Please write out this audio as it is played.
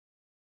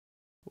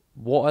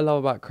What I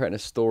love about creating a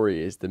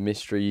story is the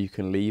mystery you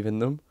can leave in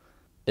them.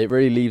 It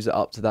really leaves it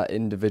up to that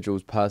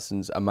individual's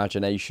person's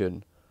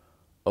imagination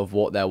of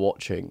what they're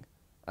watching.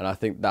 And I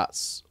think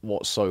that's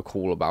what's so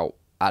cool about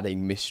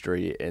adding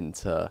mystery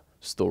into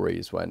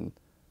stories when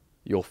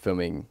you're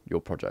filming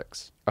your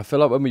projects. I feel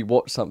like when we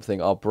watch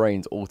something, our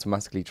brains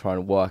automatically try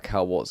and work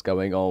out what's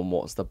going on,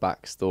 what's the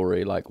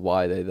backstory, like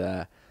why they're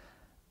there.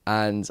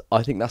 And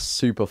I think that's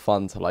super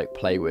fun to like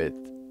play with.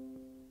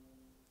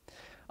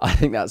 I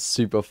think that's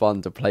super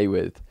fun to play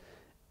with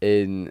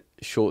in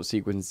short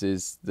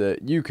sequences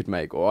that you could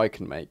make or I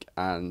can make,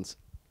 and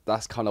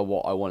that's kind of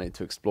what I wanted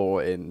to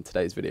explore in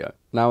today's video.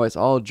 Now, it's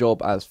our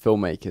job as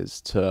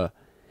filmmakers to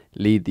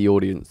lead the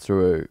audience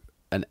through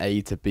an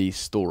A to B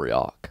story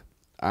arc,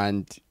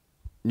 and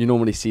you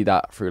normally see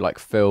that through like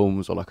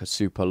films or like a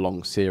super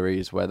long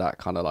series where that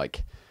kind of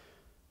like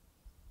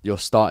your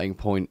starting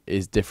point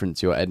is different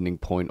to your ending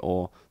point,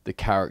 or the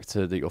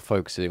character that you're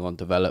focusing on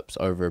develops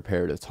over a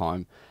period of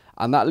time,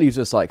 and that leaves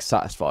us like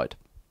satisfied.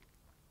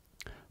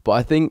 But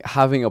I think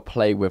having a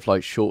play with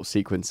like short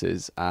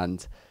sequences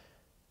and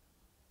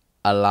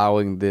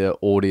allowing the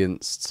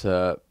audience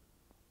to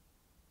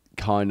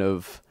kind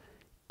of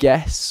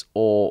guess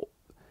or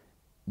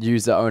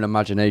use their own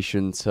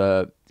imagination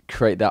to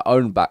create their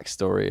own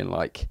backstory and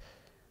like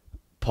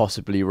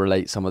possibly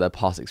relate some of their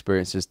past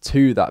experiences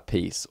to that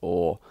piece,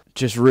 or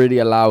just really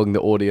allowing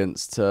the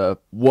audience to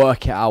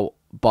work it out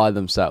by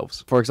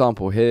themselves. For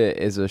example, here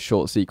is a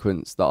short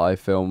sequence that I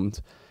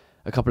filmed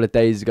a couple of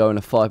days ago in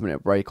a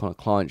 5-minute break on a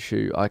client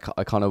shoot. I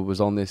kind of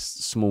was on this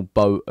small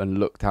boat and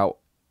looked out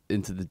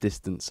into the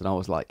distance, and I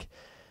was like,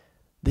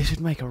 this would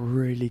make a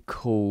really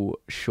cool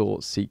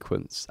short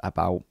sequence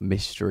about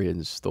mystery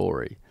and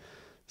story.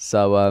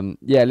 So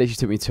yeah, it literally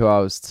took me 2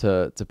 hours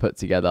to put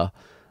together,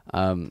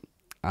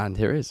 and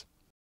here it is.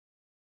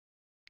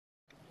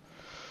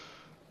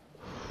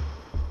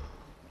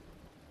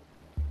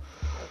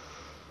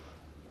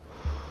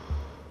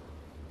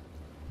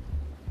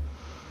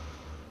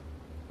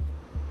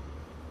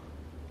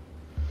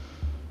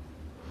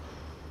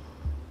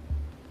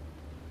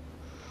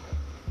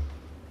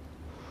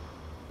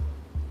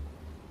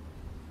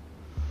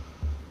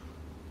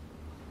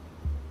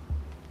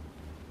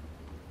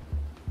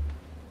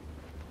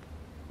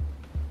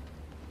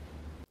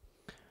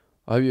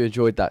 I hope you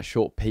enjoyed that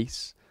short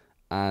piece,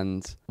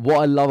 and what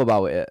I love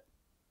about it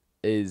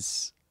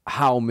is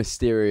how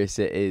mysterious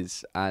it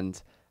is, and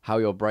how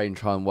your brain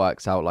try and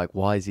works out like,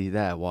 why is he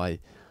there? Why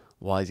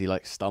is he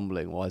like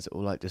stumbling? Why is it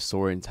all like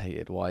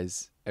disorientated? Why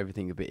is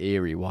everything a bit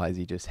eerie? Why is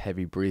he just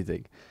heavy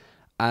breathing?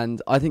 And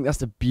I think that's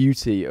the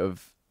beauty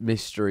of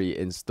mystery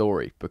in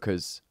story,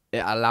 because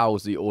it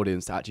allows the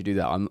audience to actually do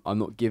that. I'm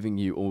not giving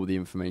you all the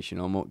information.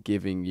 I'm not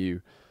giving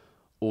you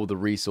all the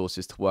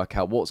resources to work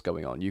out what's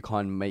going on. You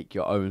kind of make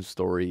your own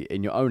story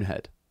in your own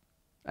head.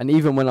 And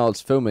even when I was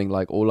filming,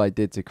 like all I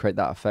did to create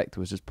that effect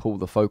was just pull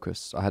the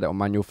focus. I had it on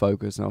manual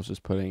focus, and I was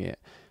just pulling it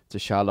to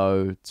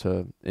shallow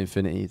to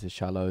infinity to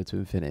shallow to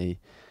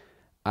infinity.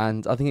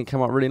 And I think it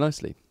came out really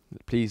nicely.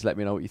 Please let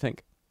me know what you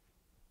think.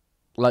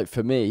 Like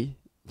for me,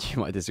 you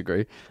might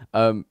disagree,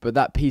 but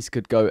that piece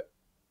could go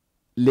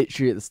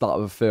literally at the start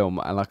of a film,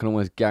 and I can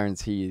almost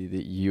guarantee you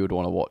that you would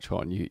want to watch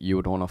on. You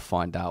would want to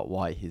find out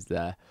why he's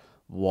there,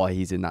 why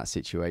he's in that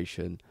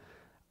situation.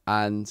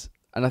 And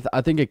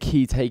I think a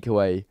key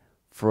takeaway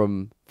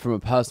from a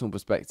personal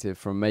perspective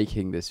from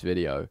making this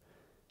video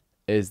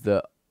is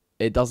that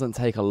it doesn't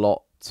take a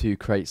lot to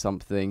create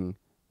something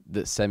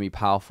that's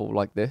semi-powerful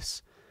like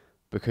this,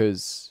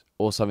 because,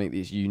 or something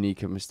that's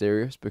unique and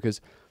mysterious,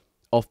 because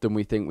often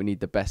we think we need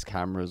the best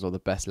cameras or the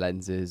best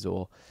lenses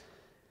or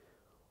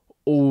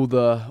all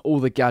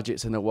the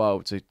gadgets in the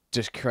world to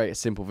just create a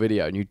simple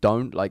video, and you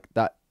don't. Like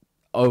that,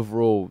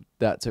 overall,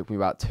 that took me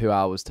about 2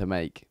 hours to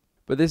make.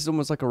 But this is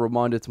almost like a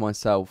reminder to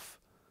myself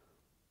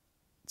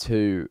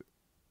to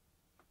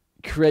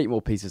create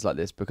more pieces like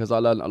this, because I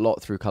learned a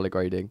lot through color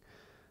grading.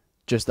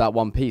 Just that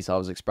one piece, I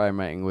was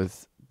experimenting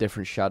with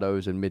different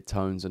shadows and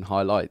midtones and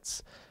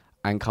highlights,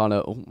 and kind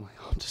of, oh my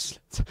god,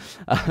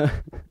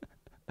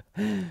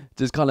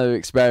 just kind of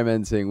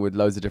experimenting with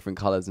loads of different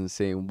colors and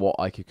seeing what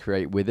I could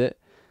create with it.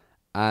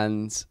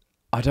 And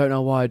I don't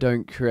know why I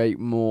don't create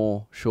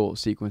more short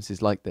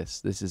sequences like this.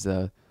 This is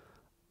a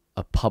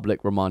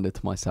public reminder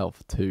to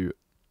myself to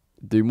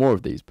do more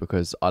of these,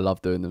 because I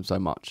love doing them so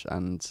much,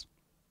 and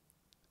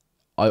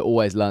I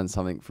always learn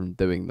something from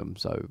doing them,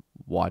 so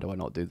why do I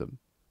not do them?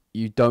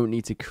 You don't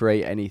need to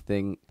create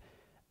anything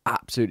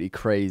absolutely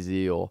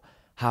crazy or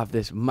have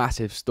this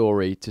massive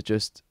story to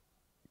just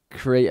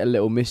create a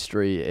little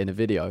mystery in a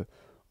video,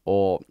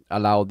 or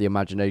allow the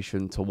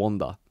imagination to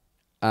wander.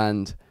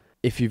 And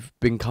if you've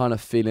been kind of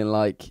feeling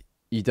like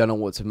you don't know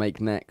what to make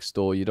next,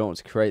 or you don't know what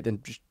to create, then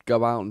just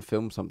go out and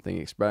film something,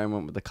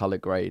 experiment with the color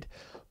grade,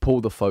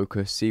 pull the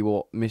focus, see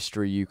what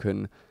mystery you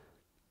can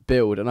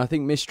build. And I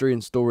think mystery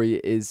and story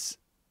is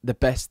the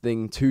best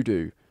thing to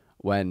do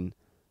when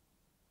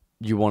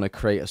you want to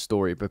create a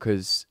story,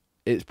 because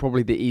it's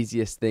probably the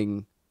easiest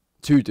thing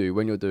to do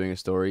when you're doing a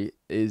story,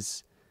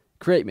 is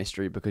create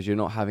mystery, because you're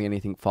not having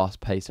anything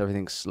fast paced,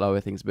 everything's slow,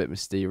 everything's a bit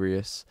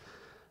mysterious.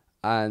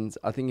 And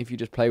I think if you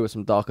just play with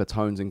some darker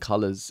tones and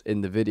colours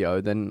in the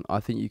video, then I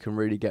think you can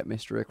really get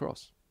mystery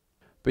across.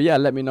 But yeah,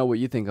 let me know what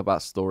you think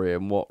about story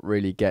and what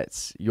really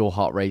gets your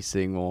heart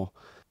racing, or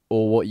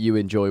what you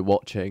enjoy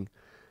watching.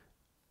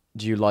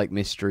 Do you like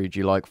mystery? Do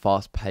you like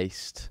fast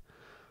paced?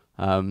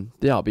 Yeah,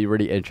 I'll be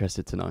really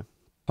interested to know.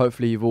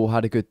 Hopefully you've all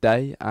had a good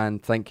day,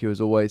 and thank you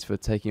as always for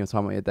taking your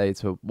time out of your day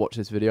to watch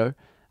this video,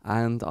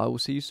 and I will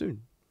see you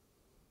soon.